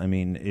Saddles. I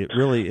mean, it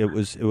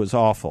was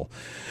awful.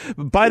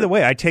 By the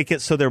way, I take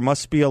it so there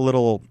must be a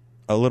little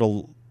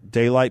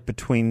daylight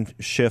between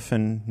Schiff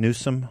and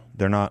Newsom.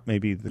 They're not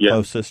maybe the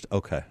closest.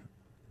 Okay.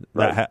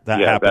 Right.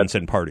 That happens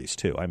in parties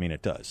too. I mean,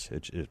 it does.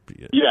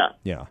 Yeah,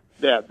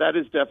 that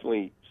is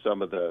definitely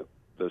some of the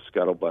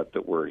scuttlebutt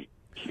that we're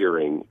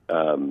hearing.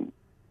 And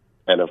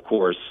of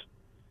course,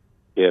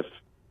 if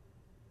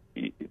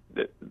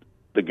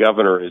the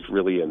governor is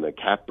really in the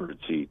catbird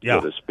seat,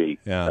 so to speak.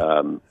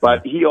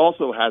 But he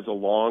also has a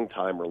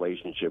long-time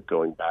relationship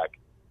going back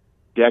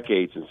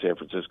decades in San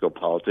Francisco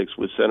politics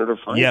with Senator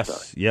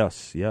Feinstein.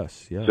 Yes.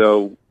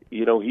 So,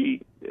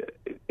 he,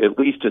 at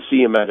least to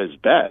see him at his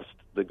best,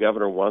 the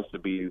governor wants to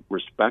be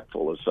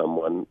respectful of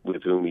someone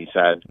with whom he's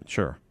had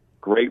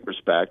great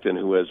respect and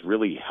who has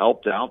really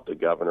helped out the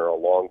governor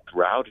along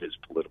throughout his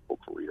political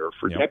career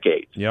for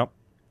decades.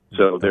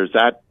 So there's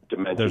that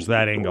dimension. There's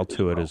that angle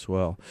to it as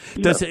well.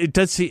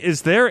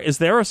 Is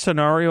there a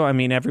scenario? I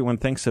mean, everyone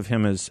thinks of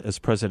him as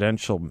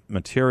presidential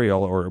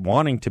material or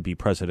wanting to be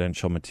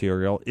presidential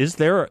material. Is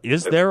there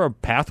a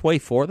pathway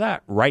for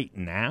that right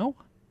now?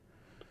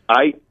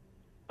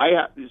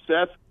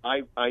 Seth,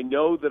 I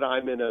know that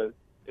I'm in a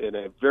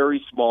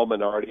very small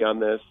minority on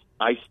this.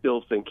 I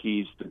still think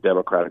he's the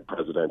Democratic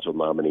presidential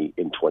nominee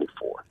in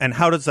 24. And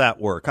how does that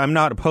work? I'm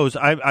not opposed.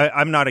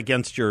 I'm not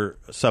against your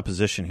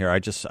supposition here.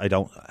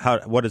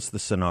 What is the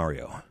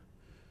scenario?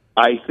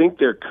 I think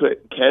there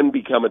can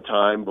become a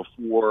time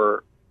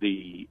before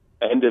the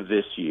end of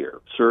this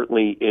year,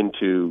 certainly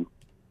into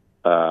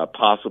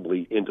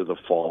possibly into the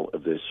fall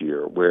of this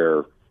year,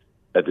 where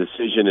a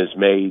decision is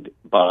made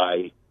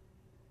by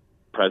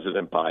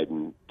President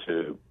Biden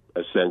to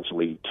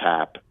essentially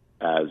tap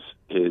as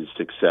his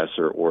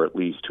successor, or at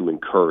least to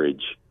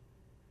encourage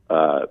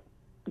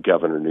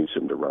Governor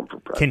Newsom to run for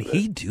president. Can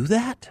he do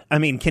that? I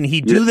mean, can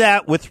he do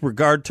that with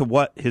regard to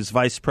who his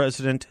vice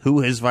president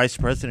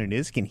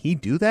is? Can he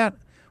do that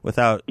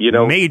without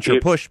major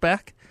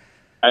pushback?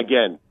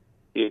 Again,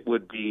 it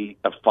would be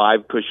a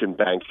 5-cushion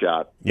bank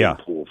shot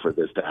pool for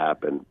this to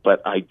happen.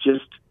 But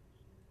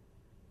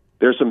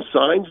there's some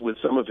signs with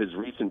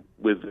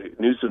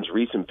Newsom's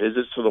recent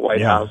visits to the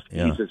White House.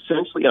 He's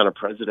essentially on a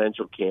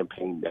presidential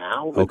campaign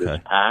now with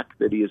his PAC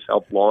that he has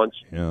helped launch,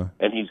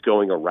 and he's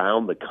going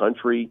around the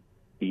country.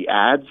 The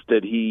ads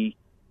that he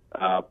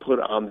put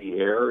on the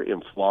air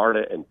in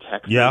Florida and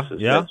Texas,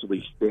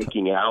 essentially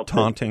staking out,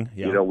 taunting.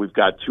 We've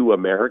got two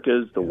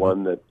Americas. The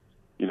one that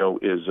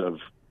is of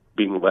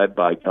being led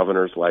by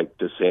governors like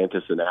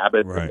DeSantis and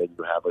Abbott, and then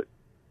you have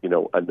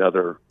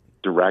another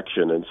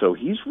direction. And so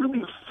he's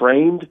really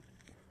framed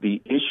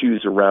the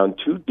issues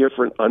around two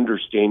different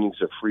understandings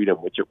of freedom,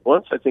 which at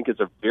once I think is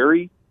a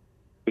very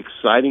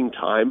exciting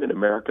time in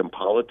American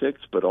politics,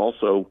 but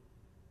also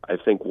I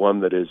think one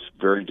that is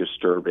very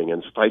disturbing.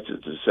 And suffice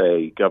it to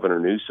say,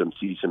 Governor Newsom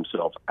sees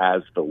himself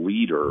as the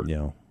leader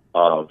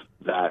of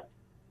that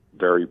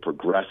very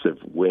progressive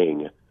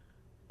wing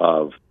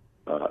of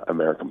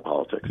American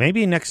politics.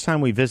 Maybe next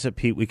time we visit,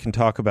 Pete, we can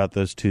talk about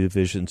those two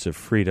visions of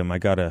freedom. I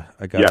gotta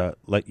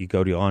let you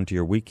go on to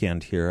your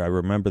weekend here. I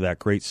remember that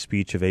great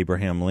speech of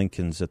Abraham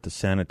Lincoln's at the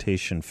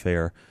Sanitation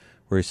Fair,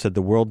 where he said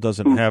the world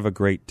doesn't have a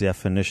great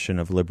definition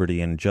of liberty,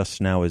 and just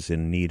now is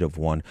in need of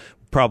one.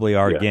 Probably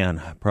are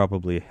again.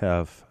 Probably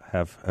have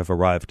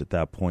arrived at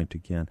that point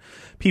again.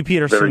 Pete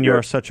Peterson, you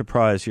are such a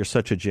prize. You're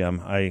such a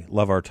gem. I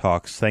love our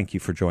talks. Thank you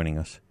for joining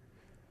us.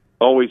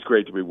 Always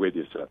great to be with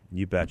you, Seth.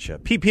 You betcha.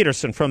 Pete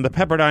Peterson from the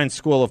Pepperdine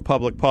School of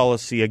Public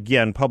Policy.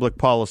 Again,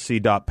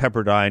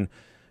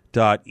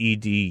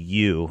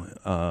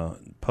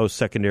 publicpolicy.pepperdine.edu.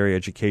 Post-secondary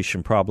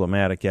education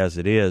problematic as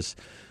it is,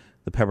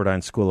 the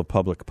Pepperdine School of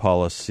Public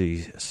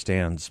Policy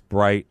stands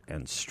bright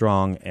and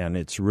strong, and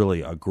it's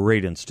really a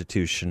great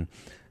institution.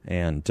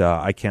 And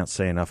I can't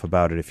say enough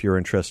about it. If you're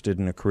interested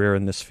in a career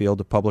in this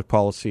field of public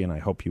policy, and I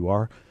hope you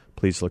are,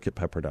 please look at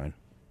Pepperdine.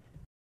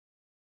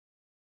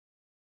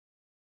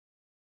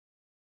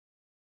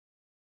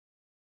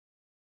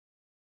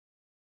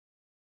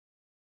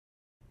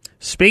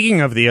 Speaking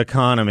of the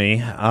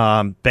economy,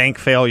 bank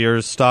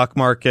failures, stock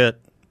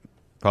market,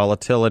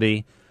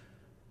 volatility,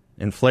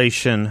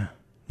 inflation,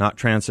 not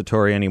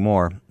transitory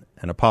anymore,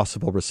 and a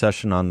possible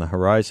recession on the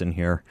horizon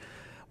here.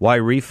 Why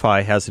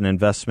Refi has an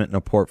investment in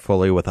a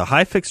portfolio with a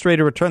high fixed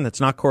rate of return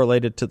that's not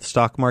correlated to the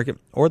stock market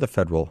or the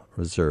Federal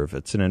Reserve.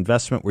 It's an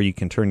investment where you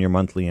can turn your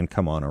monthly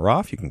income on or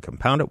off. You can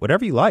compound it,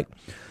 whatever you like,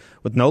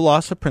 with no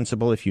loss of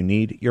principal if you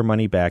need your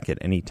money back at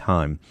any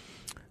time.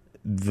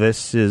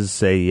 This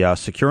is a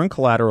secure and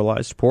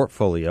collateralized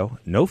portfolio,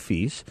 no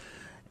fees,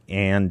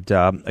 and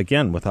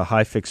again, with a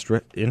high fixed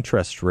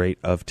interest rate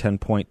of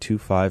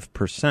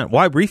 10.25%.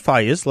 Why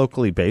Refi is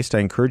locally based. I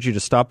encourage you to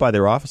stop by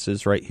their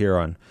offices right here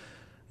on,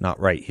 not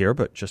right here,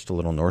 but just a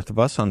little north of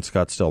us on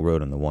Scottsdale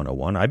Road in the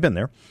 101. I've been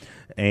there,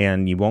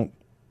 and you won't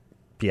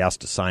be asked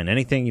to sign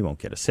anything. You won't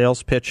get a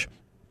sales pitch.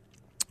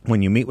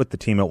 When you meet with the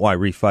team at Why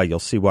Refi, you'll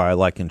see why I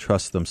like and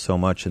trust them so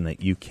much, and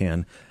that you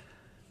can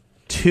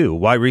too.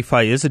 Why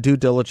Refi is a due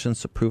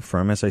diligence approved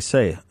firm. As I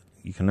say,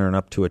 you can earn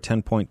up to a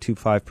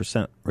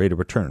 10.25% rate of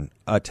return,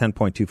 a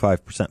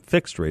 10.25%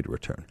 fixed rate of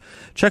return.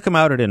 Check them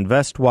out at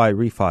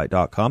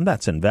investwhyrefi.com.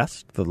 That's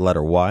invest, the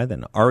letter Y,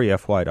 then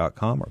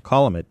refy.com, or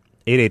call them at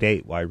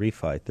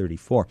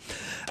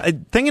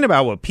 888-YREFI-34. Thinking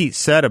about what Pete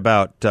said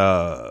about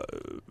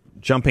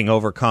jumping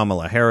over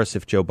Kamala Harris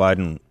if Joe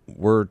Biden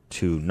were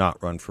to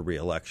not run for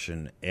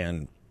re-election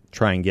and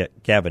try and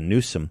get Gavin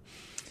Newsom.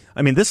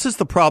 I mean, this is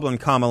the problem,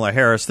 Kamala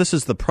Harris. This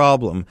is the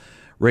problem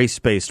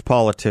race-based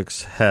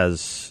politics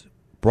has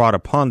brought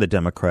upon the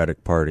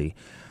Democratic Party,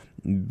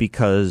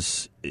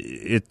 because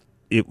it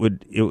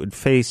would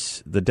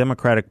face the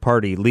Democratic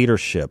Party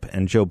leadership,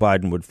 and Joe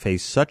Biden would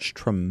face such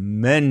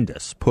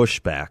tremendous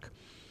pushback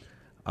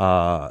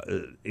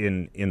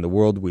in the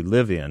world we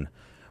live in,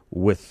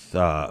 with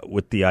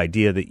the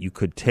idea that you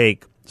could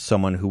take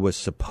someone who was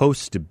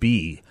supposed to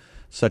be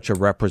such a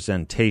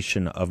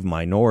representation of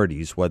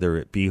minorities, whether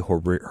it be her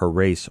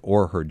race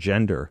or her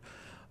gender,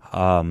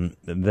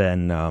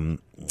 then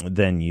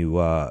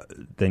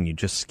you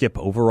just skip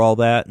over all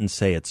that and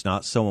say it's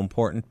not so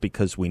important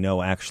because we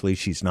know actually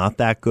she's not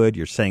that good.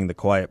 You're saying the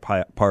quiet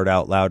part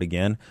out loud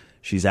again.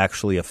 She's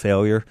actually a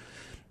failure.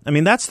 I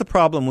mean, that's the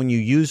problem when you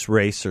use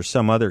race or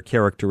some other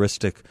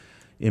characteristic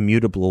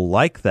immutable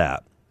like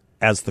that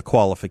as the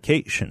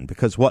qualification,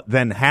 because what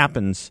then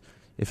happens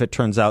if it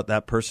turns out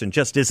that person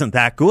just isn't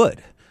that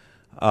good?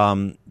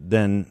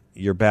 Then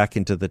you're back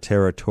into the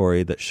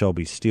territory that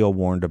Shelby Steele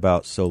warned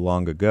about so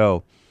long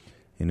ago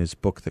in his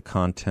book, The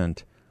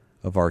Content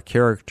of Our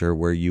Character,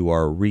 where you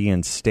are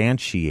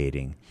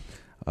reinstantiating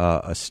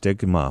a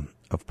stigma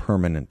of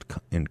permanent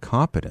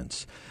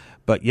incompetence.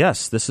 But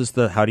yes, this is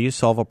how do you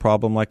solve a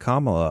problem like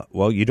Kamala?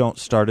 Well, you don't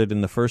start it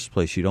in the first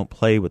place. You don't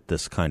play with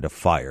this kind of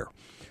fire,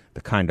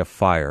 the kind of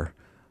fire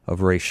of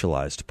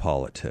racialized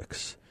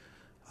politics.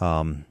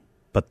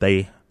 But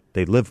they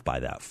live by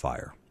that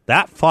fire.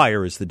 That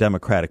fire is the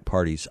Democratic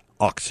Party's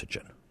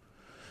oxygen.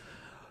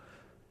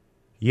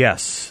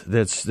 Yes,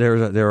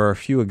 there are a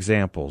few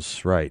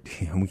examples, right?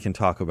 And we can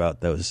talk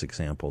about those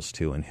examples,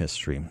 too, in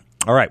history.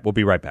 All right, we'll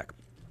be right back.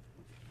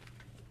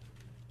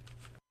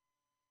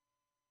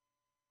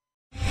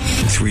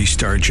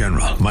 3-star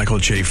General Michael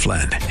J.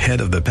 Flynn,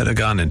 head of the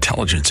Pentagon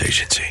Intelligence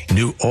Agency,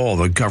 knew all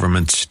the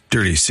government's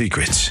dirty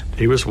secrets.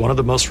 He was one of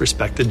the most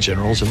respected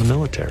generals in the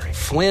military.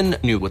 Flynn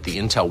knew what the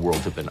intel world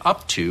had been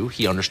up to.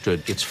 He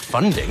understood its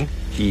funding.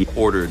 He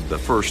ordered the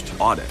first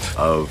audit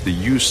of the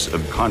use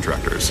of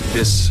contractors.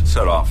 This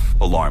set off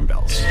alarm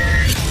bells.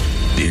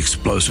 The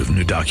explosive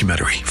new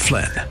documentary,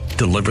 Flynn,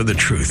 Deliver the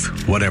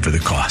Truth, Whatever the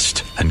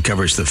Cost,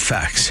 uncovers the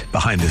facts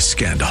behind this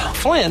scandal.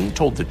 Flynn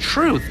told the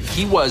truth.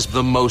 He was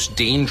the most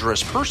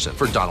dangerous person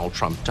for Donald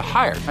Trump to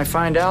hire. I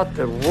find out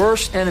the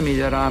worst enemy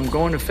that I'm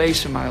going to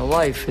face in my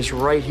life is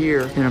right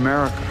here in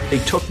America. They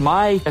took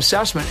my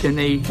assessment and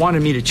they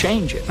wanted me to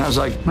change it. And I was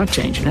like, I'm not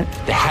changing it.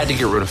 They had to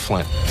get rid of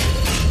Flynn.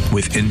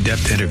 With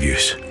in-depth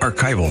interviews,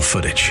 archival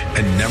footage,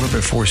 and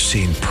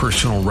never-before-seen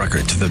personal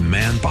records of the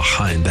man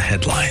behind the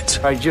headlines.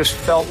 I just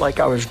felt like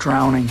I was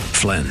drowning.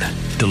 Flynn,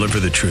 Deliver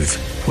the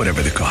Truth,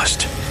 Whatever the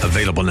Cost.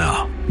 Available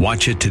now.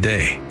 Watch it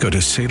today. Go to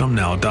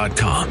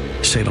salemnow.com.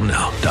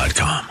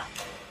 salemnow.com.